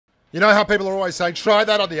You know how people are always saying, try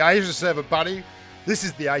that on the Asia server, buddy? This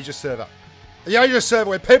is the Asia server. The Asia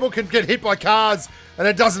server where people can get hit by cars and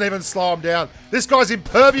it doesn't even slow them down. This guy's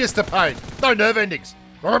impervious to pain. No nerve endings.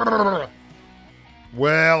 Well,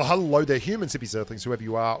 hello there, humans, hippies, earthlings, whoever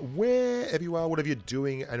you are, wherever you are, whatever you're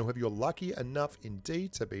doing, and whoever you're lucky enough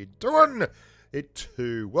indeed to be doing it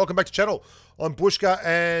too. Welcome back to the channel. I'm Bushka,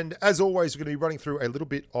 and as always, we're going to be running through a little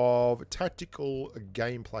bit of tactical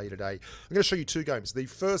gameplay today. I'm going to show you two games. The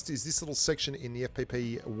first is this little section in the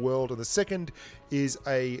FPP world, and the second is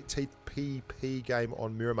a TPP game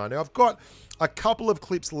on Miramar. Now, I've got a couple of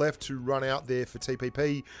clips left to run out there for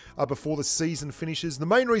TPP before the season finishes. The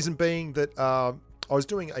main reason being that I was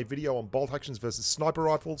doing a video on bolt actions versus sniper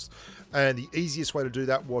rifles, and the easiest way to do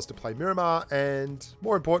that was to play Miramar, and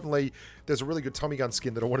more importantly, there's a really good Tommy gun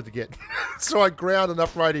skin that I wanted to get. So I ground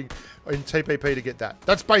enough rating in TPP to get that.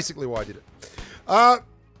 That's basically why I did it.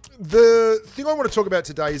 The thing I want to talk about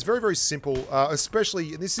today is very, very simple,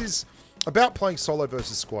 especially, and this is about playing solo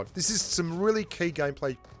versus squad. This is some really key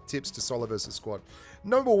gameplay tips to solo versus squad.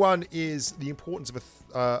 Number one is the importance of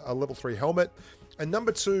a level 3 helmet. And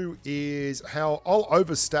number two is how I'll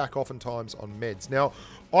overstack oftentimes on meds. Now,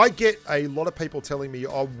 I get a lot of people telling me,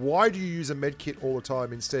 oh, why do you use a med kit all the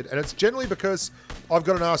time instead? And it's generally because I've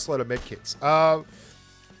got an arseload of med kits,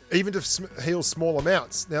 even to heal small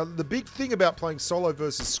amounts. Now, the big thing about playing solo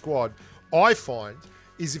versus squad, I find,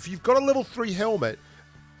 is if you've got a level 3 helmet,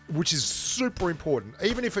 which is super important,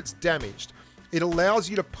 even if it's damaged, it allows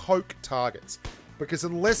you to poke targets. Because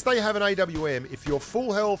unless they have an AWM, if you're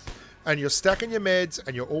full health, and you're stacking your meds,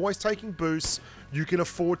 and you're always taking boosts, you can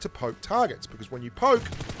afford to poke targets. Because when you poke,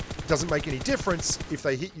 it doesn't make any difference if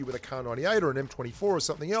they hit you with a Kar 98 or an M24 or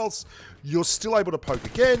something else. You're still able to poke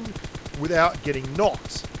again without getting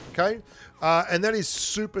knocked, okay? And that is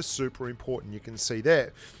super, super important, you can see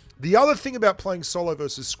there. The other thing about playing solo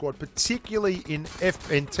versus squad, particularly in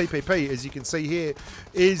TPP, as you can see here,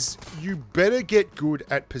 is you better get good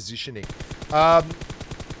at positioning.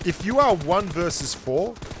 If you are 1 versus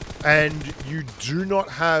 4, and you do not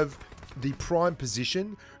have the prime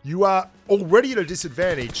position, you are already at a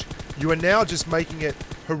disadvantage. You are now just making it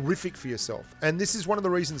horrific for yourself. And this is one of the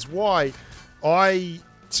reasons why I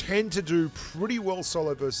tend to do pretty well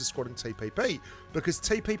solo versus squad in TPP. Because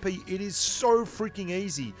TPP, it is so freaking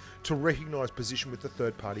easy to recognize position with the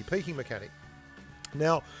third-party peeking mechanic.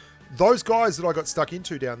 Now, those guys that I got stuck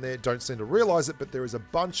into down there don't seem to realize it, but there is a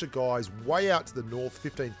bunch of guys way out to the north,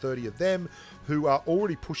 15, 30 of them, who are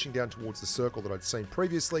already pushing down towards the circle that I'd seen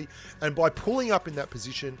previously. And by pulling up in that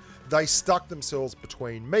position, they stuck themselves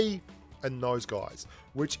between me and those guys,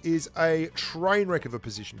 which is a train wreck of a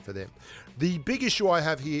position for them. The big issue I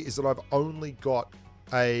have here is that I've only got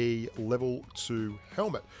a level 2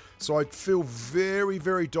 helmet. So I feel very,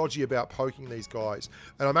 very dodgy about poking these guys.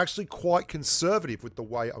 And I'm actually quite conservative with the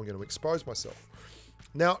way I'm going to expose myself.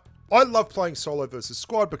 Now, I love playing solo versus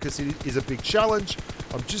squad because it is a big challenge.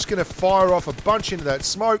 I'm just going to fire off a bunch into that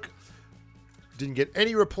smoke. Didn't get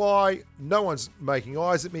any reply. No one's making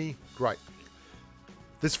eyes at me. Great.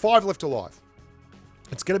 There's 5 left alive.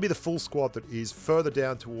 It's going to be the full squad that is further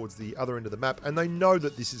down towards the other end of the map, and they know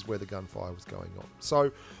that this is where the gunfire was going on.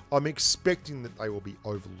 So I'm expecting that they will be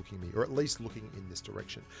overlooking me, or at least looking in this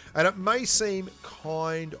direction. And it may seem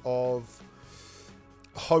kind of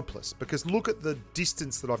hopeless, because look at the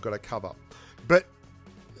distance that I've got to cover. But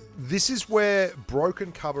this is where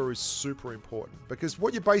broken cover is super important, because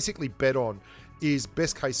what you basically bet on is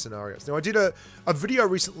best case scenarios. Now, I did a video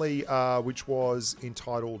recently which was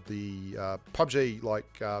entitled the PUBG,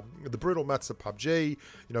 like the brutal maths of PUBG,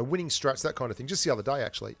 you know, winning strats, that kind of thing, just the other day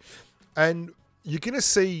actually. And you're going to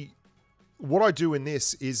see what I do in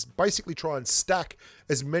this is basically try and stack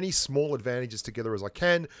as many small advantages together as I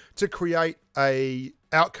can to create a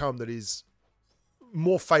outcome that is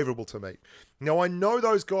more favorable to me. Now, I know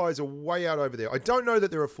those guys are way out over there. I don't know that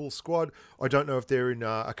they're a full squad. I don't know if they're in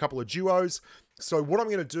a couple of duos. So what I'm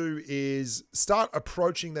going to do is start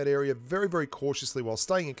approaching that area very, very cautiously while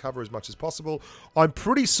staying in cover as much as possible. I'm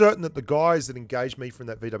pretty certain that the guys that engaged me from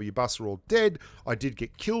that VW bus are all dead. I did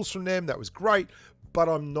get kills from them. That was great, but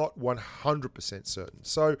I'm not 100% certain.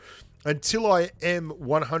 So until I am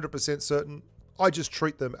 100% certain, I just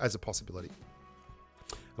treat them as a possibility.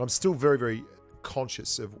 And I'm still very, very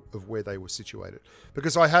conscious of where they were situated,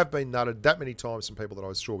 because I have been nutted that many times from people that I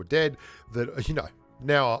was sure were dead that, you know,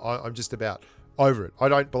 now I'm just about over it. I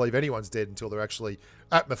don't believe anyone's dead until they're actually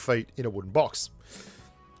at my feet in a wooden box.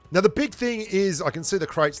 Now, the big thing is I can see the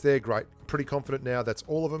crates there. Great. Pretty confident now. That's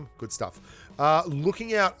all of them. Good stuff.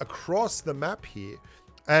 Looking out across the map here,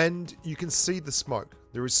 and you can see the smoke.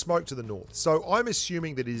 There is smoke to the north. So I'm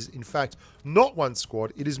assuming that it is, in fact, not one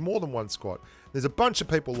squad. It is more than one squad. There's a bunch of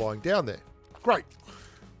people lying down there. Great.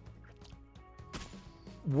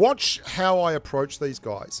 Watch how I approach these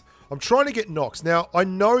guys. I'm trying to get knocks. Now, I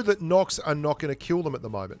know that knocks are not going to kill them at the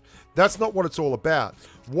moment. That's not what it's all about.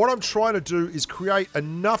 What I'm trying to do is create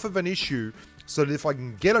enough of an issue so that if I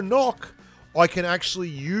can get a knock, I can actually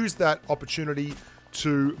use that opportunity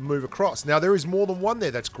to move across. Now, there is more than one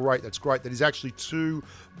there. That's great. That's great. That is actually two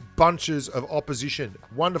bunches of opposition.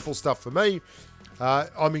 Wonderful stuff for me.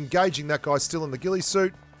 I'm engaging that guy still in the ghillie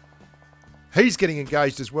suit. He's getting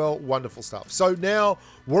engaged as well. Wonderful stuff. So now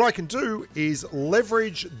what I can do is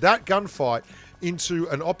leverage that gunfight into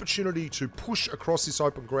an opportunity to push across this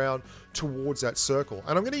open ground towards that circle.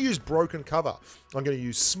 And I'm going to use broken cover. I'm going to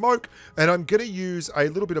use smoke, and I'm going to use a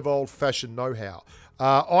little bit of old-fashioned know-how.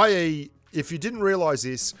 I.e., if you didn't realize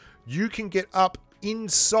this, you can get up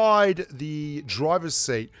inside the driver's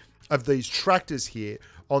seat of these tractors here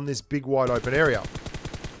on this big wide open area.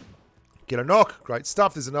 Get a knock. Great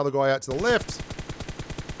stuff. There's another guy out to the left.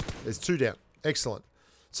 There's two down. Excellent.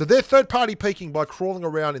 So they're third-party peeking by crawling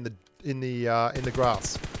around in the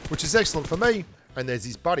grass, which is excellent for me. And there's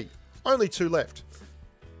his buddy. Only two left.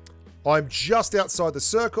 I'm just outside the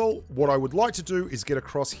circle. What I would like to do is get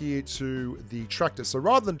across here to the tractor. So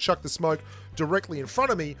rather than chuck the smoke directly in front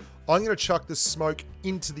of me, I'm going to chuck the smoke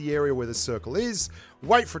into the area where the circle is,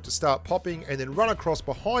 wait for it to start popping, and then run across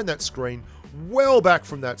behind that screen, well back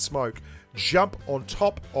from that smoke, jump on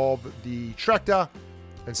top of the tractor,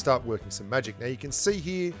 and start working some magic. Now you can see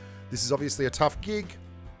here, this is obviously a tough gig.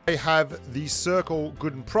 I have the circle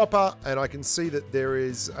good and proper, and I can see that there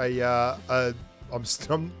is I'm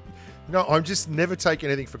just never taking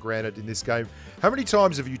anything for granted in this game. How many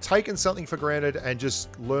times have you taken something for granted and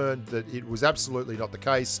just learned that it was absolutely not the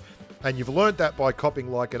case? And you've learned that by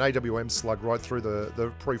copping like an AWM slug right through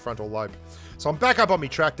the prefrontal lobe. So I'm back up on my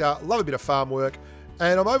tractor, love a bit of farm work,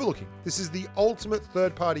 and I'm overlooking. This is the ultimate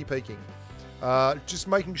third-party peeking. Just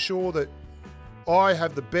making sure that I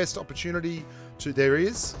have the best opportunity to... There he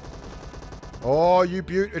is. Oh, you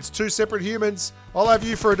beaut. It's two separate humans. I'll have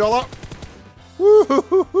you for $1.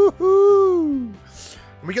 Woo-hoo-hoo-hoo-hoo.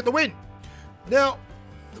 And we get the win. Now,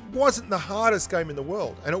 it wasn't the hardest game in the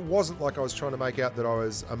world, and it wasn't like I was trying to make out that I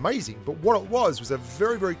was amazing, but what it was a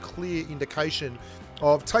very, very clear indication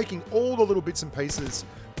of taking all the little bits and pieces,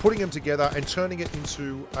 putting them together, and turning it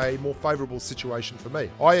into a more favourable situation for me,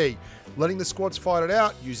 i.e. letting the squads fight it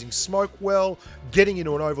out, using smoke well, getting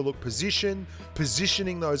into an overlooked position,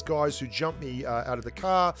 positioning those guys who jumped me out of the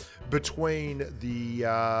car between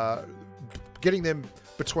the... getting them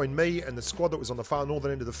between me and the squad that was on the far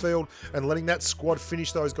northern end of the field, and letting that squad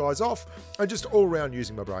finish those guys off, and just all around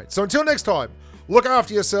using my brain. So until next time, look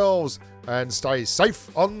after yourselves and stay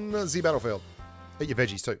safe on the battlefield. Eat your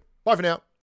veggies too. Bye for now.